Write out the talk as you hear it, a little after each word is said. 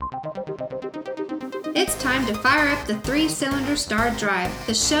It's time to fire up the three-cylinder Star Drive,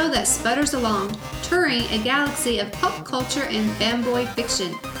 the show that sputters along, touring a galaxy of pop culture and fanboy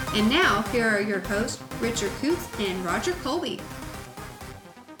fiction. And now, here are your hosts, Richard Coots and Roger Colby.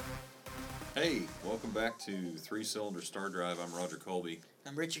 Hey, welcome back to Three-Cylinder Star Drive. I'm Roger Colby.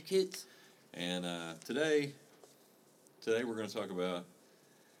 I'm Richard Coots. And today we're going to talk about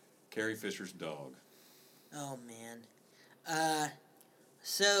Carrie Fisher's dog. Oh, man.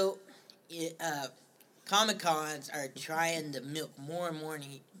 Comic-Cons are trying to milk more and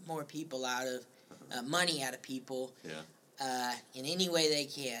more people out of, money out of people. Yeah. In any way they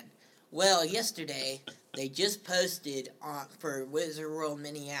can. Well, yesterday, they just posted for Wizard World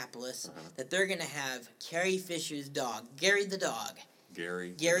Minneapolis that they're going to have Carrie Fisher's dog, Gary the dog.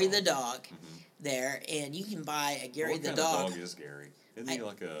 Gary the dog there, and you can buy a Gary the dog. What kind of dog is Gary? Isn't he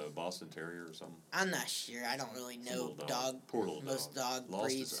like a Boston Terrier or something? I'm not sure. I don't really know Poor little most dog. dog Lost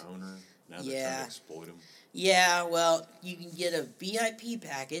breeds. his owner. Now they're trying to exploit him. Yeah, well, you can get a VIP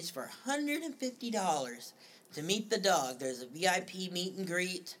package for $150 to meet the dog. There's a VIP meet and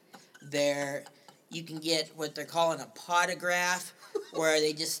greet. There, you can get what they're calling a potograph, where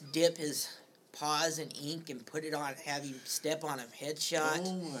they just dip his paws in ink and put it on, have you step on a headshot.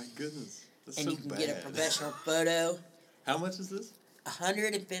 Oh my goodness. That's and so you can bad. get a professional photo. How much is this?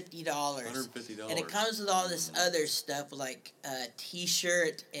 $150. $150. And it comes with all this other stuff like a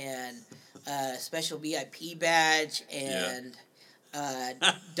T-shirt and a special VIP badge and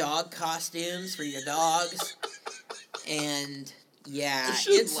dog costumes for your dogs. And yeah,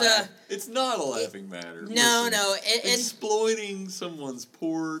 it's not a laughing matter. No, exploiting someone's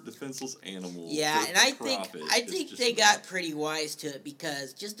poor defenseless animal. Yeah, and I think they got pretty wise to it,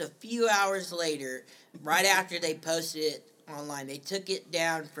 because just a few hours later, right after they posted it online, they took it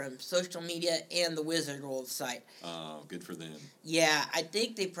down from social media and the Wizard World site. Oh, good for them. Yeah, I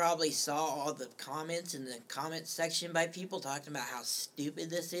think they probably saw all the comments in the comment section by people talking about how stupid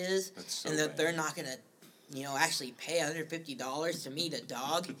this is, and that they're not going to actually pay $150 to meet a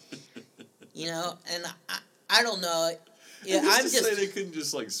dog, and I don't know. Yeah, I'm just say they couldn't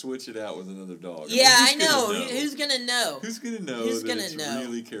just switch it out with another dog. Yeah, I know. Who's gonna know? Who's gonna know that it's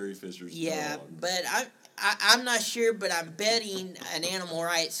really Carrie Fisher's dog? Yeah, but I'm not sure, but I'm betting an animal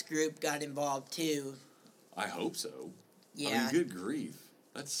rights group got involved too. I hope so. Yeah. I mean, good grief.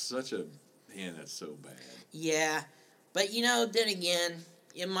 That's so bad. Yeah, but then again,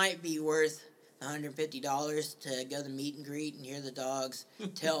 it might be worth $150 to go to the meet and greet and hear the dogs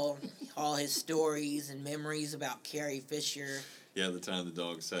tell all his stories and memories about Carrie Fisher. Yeah, the time the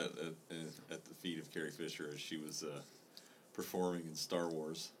dog sat at the feet of Carrie Fisher as she was performing in Star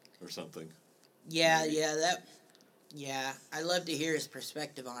Wars or something. Yeah, I'd love to hear his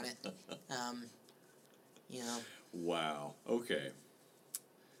perspective on it. Wow. Okay.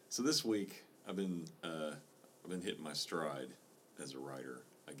 So this week I've been hitting my stride as a writer,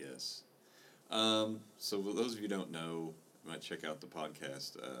 I guess. So for those of you who don't know, you might check out the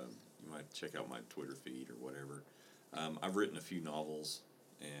podcast. You might check out my Twitter feed or whatever. I've written a few novels,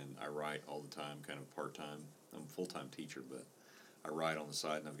 and I write all the time, kind of part-time. I'm a full-time teacher, but I write on the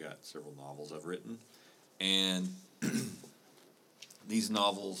side, and I've got several novels I've written. And these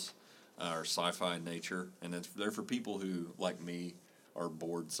novels are sci-fi in nature, and they're for people who, like me, are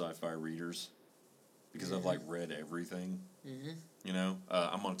bored sci-fi readers, because I've read everything. Mm-hmm.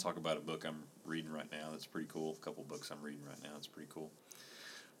 I'm going to talk about a book I'm reading right now that's pretty cool. A couple books I'm reading right now that's pretty cool.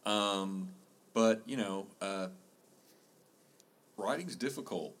 But writing's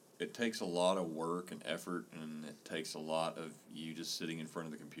difficult. It takes a lot of work and effort, and it takes a lot of you just sitting in front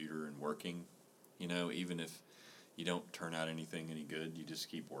of the computer and working. Even if you don't turn out anything any good, you just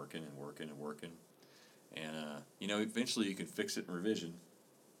keep working and working and working. And, eventually you can fix it in revision,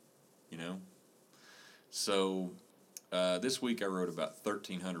 So, this week I wrote about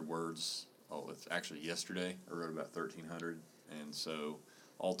 1,300 words. Oh, it's actually yesterday I wrote about 1,300. And so,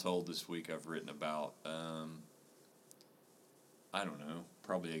 all told, this week I've written about, I don't know,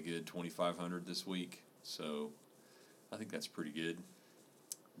 probably a good 2,500 this week. So, I think that's pretty good.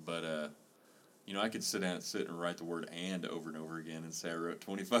 But, I could sit and write the word "and" over and over again and say I wrote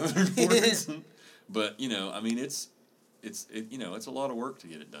 2,500 words. But, it's a lot of work to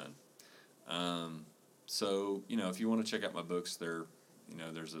get it done. So, if you want to check out my books, there's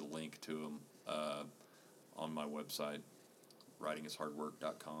a link to them on my website,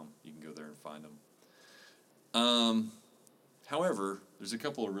 writingishardwork.com. You can go there and find them. However, there's a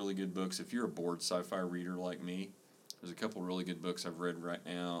couple of really good books. If you're a bored sci-fi reader like me, there's a couple of really good books I've read right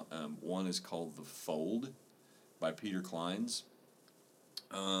now. One is called The Fold by Peter Clines.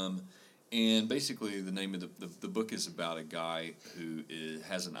 And basically, the name of the book is about a guy who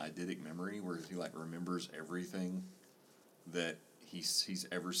has an eidetic memory where he like remembers everything that he's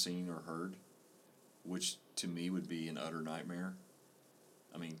ever seen or heard, which to me would be an utter nightmare.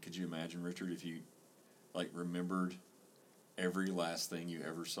 I mean, could you imagine, Richard, if you like remembered every last thing you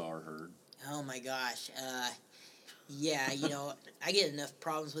ever saw or heard? Oh my gosh. Yeah, I get enough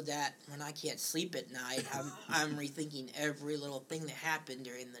problems with that when I can't sleep at night. I'm rethinking every little thing that happened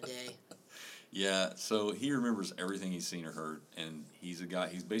during the day. Yeah, so he remembers everything he's seen or heard, and he's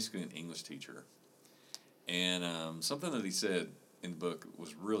basically an English teacher. And something that he said in the book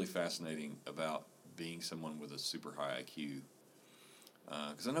was really fascinating about being someone with a super high IQ.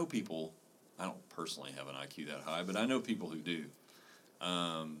 Because I know people, I don't personally have an IQ that high, but I know people who do.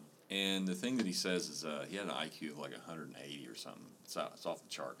 And the thing that he says is he had an IQ of like 180 or something. It's off the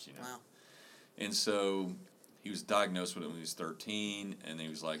charts, Wow. And so he was diagnosed with it when he was 13, and he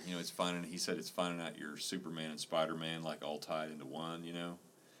was like, he said it's finding out your Superman and Spider-Man like all tied into one,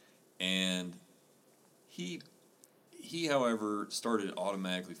 And he, however, started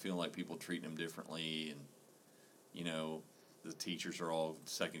automatically feeling like people treating him differently, and, the teachers are all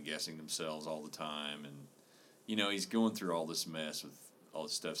second-guessing themselves all the time, and, he's going through all this mess with all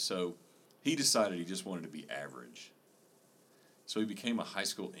this stuff. So he decided he just wanted to be average. So he became a high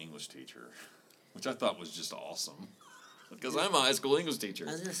school English teacher, which I thought was just awesome. Because I'm a high school English teacher.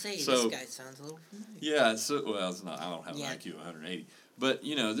 I was going to say, so, this guy sounds a little familiar. Yeah, it's not. I don't have an IQ of 180. But,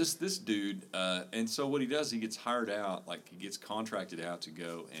 this dude, and so what he does, he gets hired out, like he gets contracted out to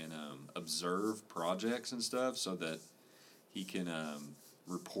go and observe projects and stuff so that he can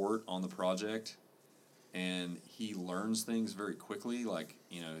report on the project. And he learns things very quickly, like,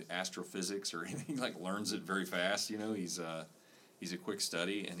 astrophysics or anything, like learns it very fast, He's a quick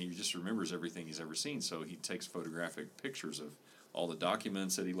study, and he just remembers everything he's ever seen. So he takes photographic pictures of all the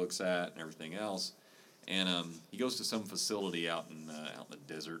documents that he looks at and everything else. And he goes to some facility out in the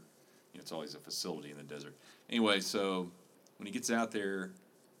desert. It's always a facility in the desert. Anyway, so when he gets out there,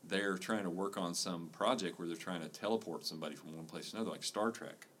 they're trying to work on some project where they're trying to teleport somebody from one place to another, like Star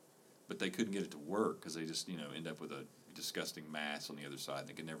Trek. But they couldn't get it to work because they just, end up with a disgusting mass on the other side. And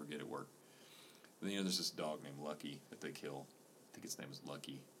they could never get it to work. And then, there's this dog named Lucky that they kill. I think its name is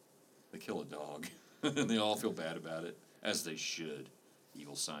Lucky. They kill a dog. And they all feel bad about it, as they should,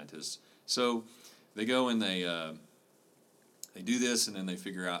 evil scientists. So they go and they do this, and then they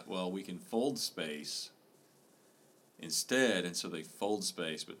figure out, well, we can fold space instead. And so they fold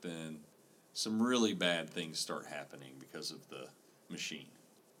space, but then some really bad things start happening because of the machine.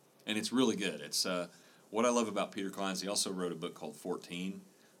 And it's really good. It's what I love about Peter Clines. He also wrote a book called 14,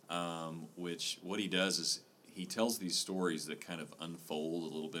 which what he does is he tells these stories that kind of unfold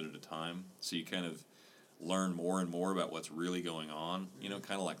a little bit at a time. So you kind of learn more and more about what's really going on.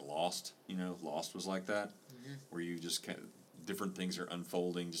 Kind of like Lost. Lost was like that, where you just kind of different things are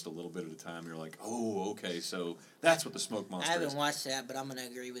unfolding just a little bit at a time. You're like, oh, okay, so that's what the smoke monster is. I haven't watched that, but I'm going to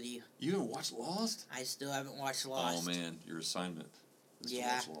agree with you. You haven't watched Lost? I still haven't watched Lost. Oh, man, your assignment.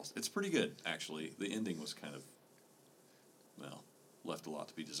 Yeah. It's pretty good, actually. The ending was kind of, left a lot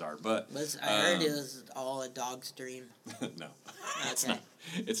to be desired. But I heard it was all a dog's dream. No, it's not.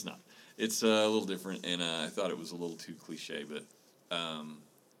 It's not. It's a little different, and I thought it was a little too cliche. But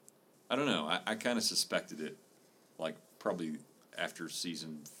I don't know. I kind of suspected it, like probably after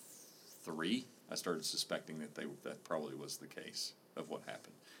season 3. I started suspecting that probably was the case of what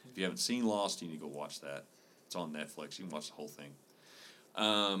happened. If you haven't seen Lost, you need to go watch that. It's on Netflix. You can watch the whole thing.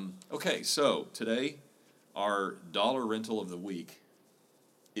 Okay, so today our dollar rental of the week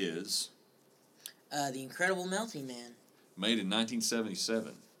is The Incredible Melting Man. Made in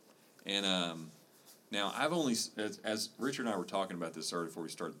 1977. And now I've only, as Richard and I were talking about this earlier before we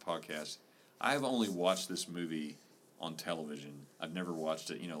started the podcast, I've only watched this movie on television. I've never watched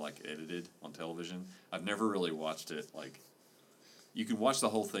it, like edited on television. I've never really watched it like. You can watch the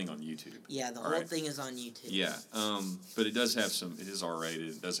whole thing on YouTube. Yeah, the whole thing is on YouTube. Yeah, but it does have it is R-rated,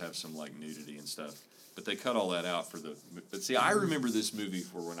 it does have some, like, nudity and stuff. But they cut all that out for the, but see, I remember this movie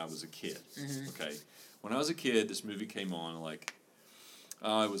for when I was a kid, okay? When I was a kid, this movie came on, like,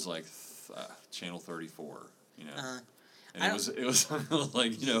 it was, like, Channel 34, And it was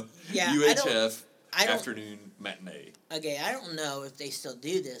like, UHF afternoon matinee. Okay, I don't know if they still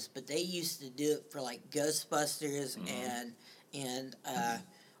do this, but they used to do it for, like, Ghostbusters and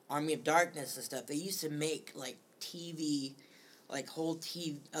Army of Darkness and stuff. They used to make like TV, like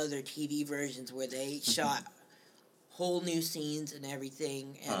other TV versions where they shot whole new scenes and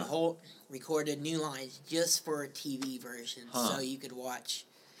everything, and recorded new lines just for a TV version, so you could watch,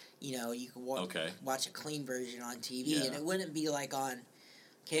 watch a clean version on TV, and it wouldn't be like on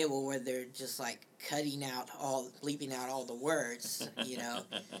cable where they're just like bleeping out all the words.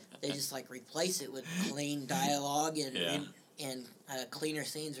 They just like replace it with clean dialogue and cleaner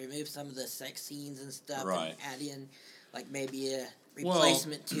scenes. Remove some of the sex scenes and stuff, Right. and add in like maybe a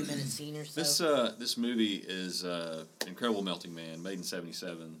replacement 2-minute scene or so. This movie is Incredible Melting Man, made in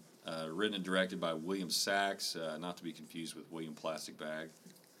 '77, written and directed by William Sachs, not to be confused with William Plastic Bag.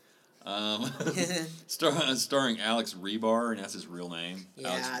 Starring Alex Rebar, and that's his real name. Yeah,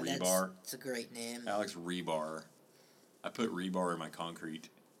 Alex Rebar. That's a great name. Alex Rebar. I put rebar in my concrete.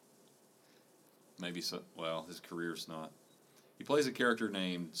 Maybe so. Well, his career's not. He plays a character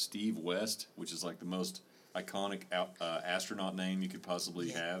named Steve West, which is like the most iconic astronaut name you could possibly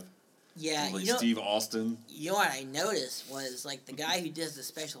have. Yeah, like Steve Austin. You know what I noticed was like the guy who does the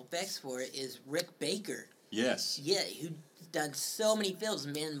special effects for it is Rick Baker. Yes. Yeah, who's done so many films.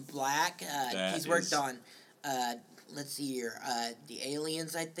 Men in Black. He's worked on, let's see here, The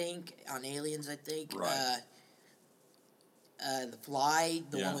Aliens, I think. Right. The Fly,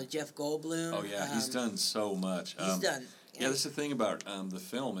 the one with Jeff Goldblum. Oh, yeah, he's done so much. He's done. Yeah, that's the thing about the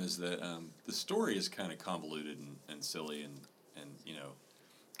film is that the story is kind of convoluted and silly and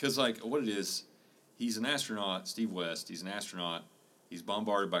because like what it is, he's an astronaut, Steve West. He's an astronaut. He's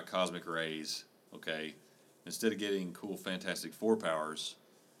bombarded by cosmic rays. Okay, instead of getting cool Fantastic Four powers,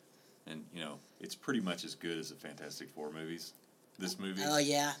 and it's pretty much as good as the Fantastic Four movies. This movie. Oh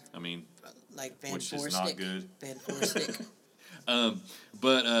yeah. I mean, like Van which Forstic. is not good. Van Forstic.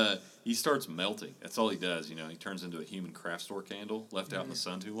 But he starts melting. That's all he does. He turns into a human craft store candle left out in the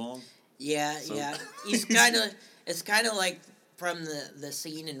sun too long. Yeah, yeah. He's kind of. It's kind of like from the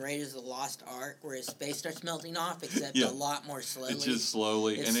scene in Raiders of the Lost Ark where his face starts melting off, except a lot more slowly. It's just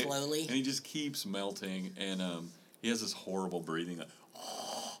slowly. Slowly. And he just keeps melting, and he has this horrible breathing.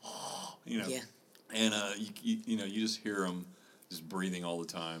 Yeah. And you just hear him just breathing all the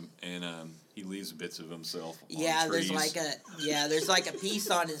time, and he leaves bits of himself. Yeah, on trees. there's like a piece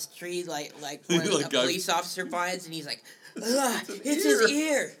on his tree, like when a police officer finds, and he's like, it's his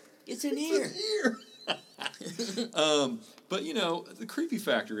ear. It's an ear. But the creepy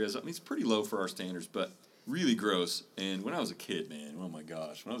factor is, it's pretty low for our standards, but really gross. And when I was a kid, man, oh my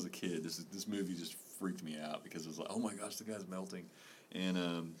gosh, when I was a kid, this movie just freaked me out because it was like, oh my gosh, the guy's melting.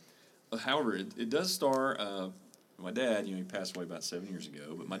 And however, it does star my dad. He passed away about 7 years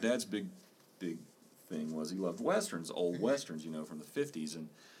ago, but my dad's big thing was he loved westerns, old westerns, from the 50s. And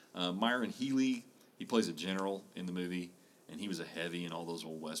Myron Healy, he plays a general in the movie, and he was a heavy in all those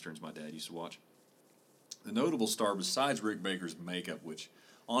old westerns my dad used to watch. The notable star, besides Rick Baker's makeup, which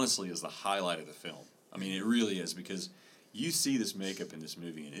honestly is the highlight of the film. I mean, it really is, because you see this makeup in this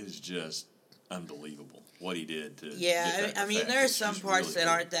movie, and it is just unbelievable what he did to. Yeah, I mean, there are some parts that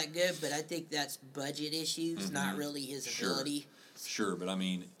aren't that good, but I think that's budget issues, not really his ability. Sure, but I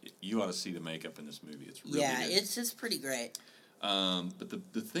mean, you ought to see the makeup in this movie. It's really good. It's pretty great. But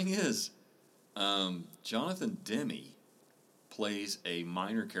the thing is, Jonathan Demme plays a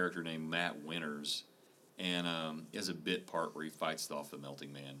minor character named Matt Winters. And he has a bit part where he fights off the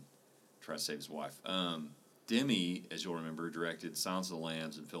melting man, try to save his wife. Demme, as you'll remember, directed Silence of the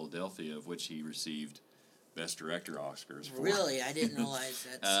Lambs in Philadelphia, of which he received Best Director Oscars for. Really? I didn't realize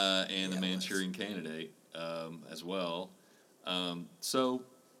that. And The Manchurian Candidate as well. So,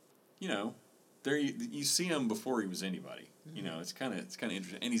 there you see him before he was anybody. Mm-hmm. It's kind of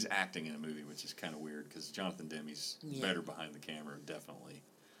interesting. And he's acting in a movie, which is kind of weird because Jonathan Demme's better behind the camera, definitely,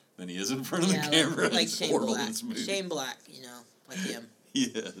 than he is in front of the camera. Like it's Shane horrible Black. in this movie. Shane Black, like him.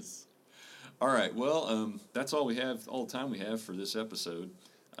 Yes. All right. Well, that's all we have. All the time we have for this episode.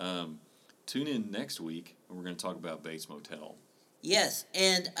 Tune in next week, and we're going to talk about Bates Motel. Yes,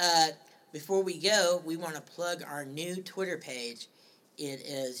 and before we go, we want to plug our new Twitter page. It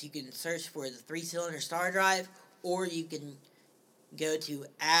is, you can search for the 3-Cylinder Star Drive, or you can go to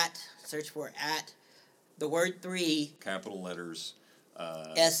search for the word 3. Capital letters.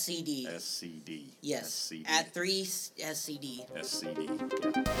 SCD. SCD. Yes. SCD. At 3 SCD. SCD.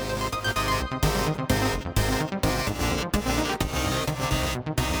 Yeah.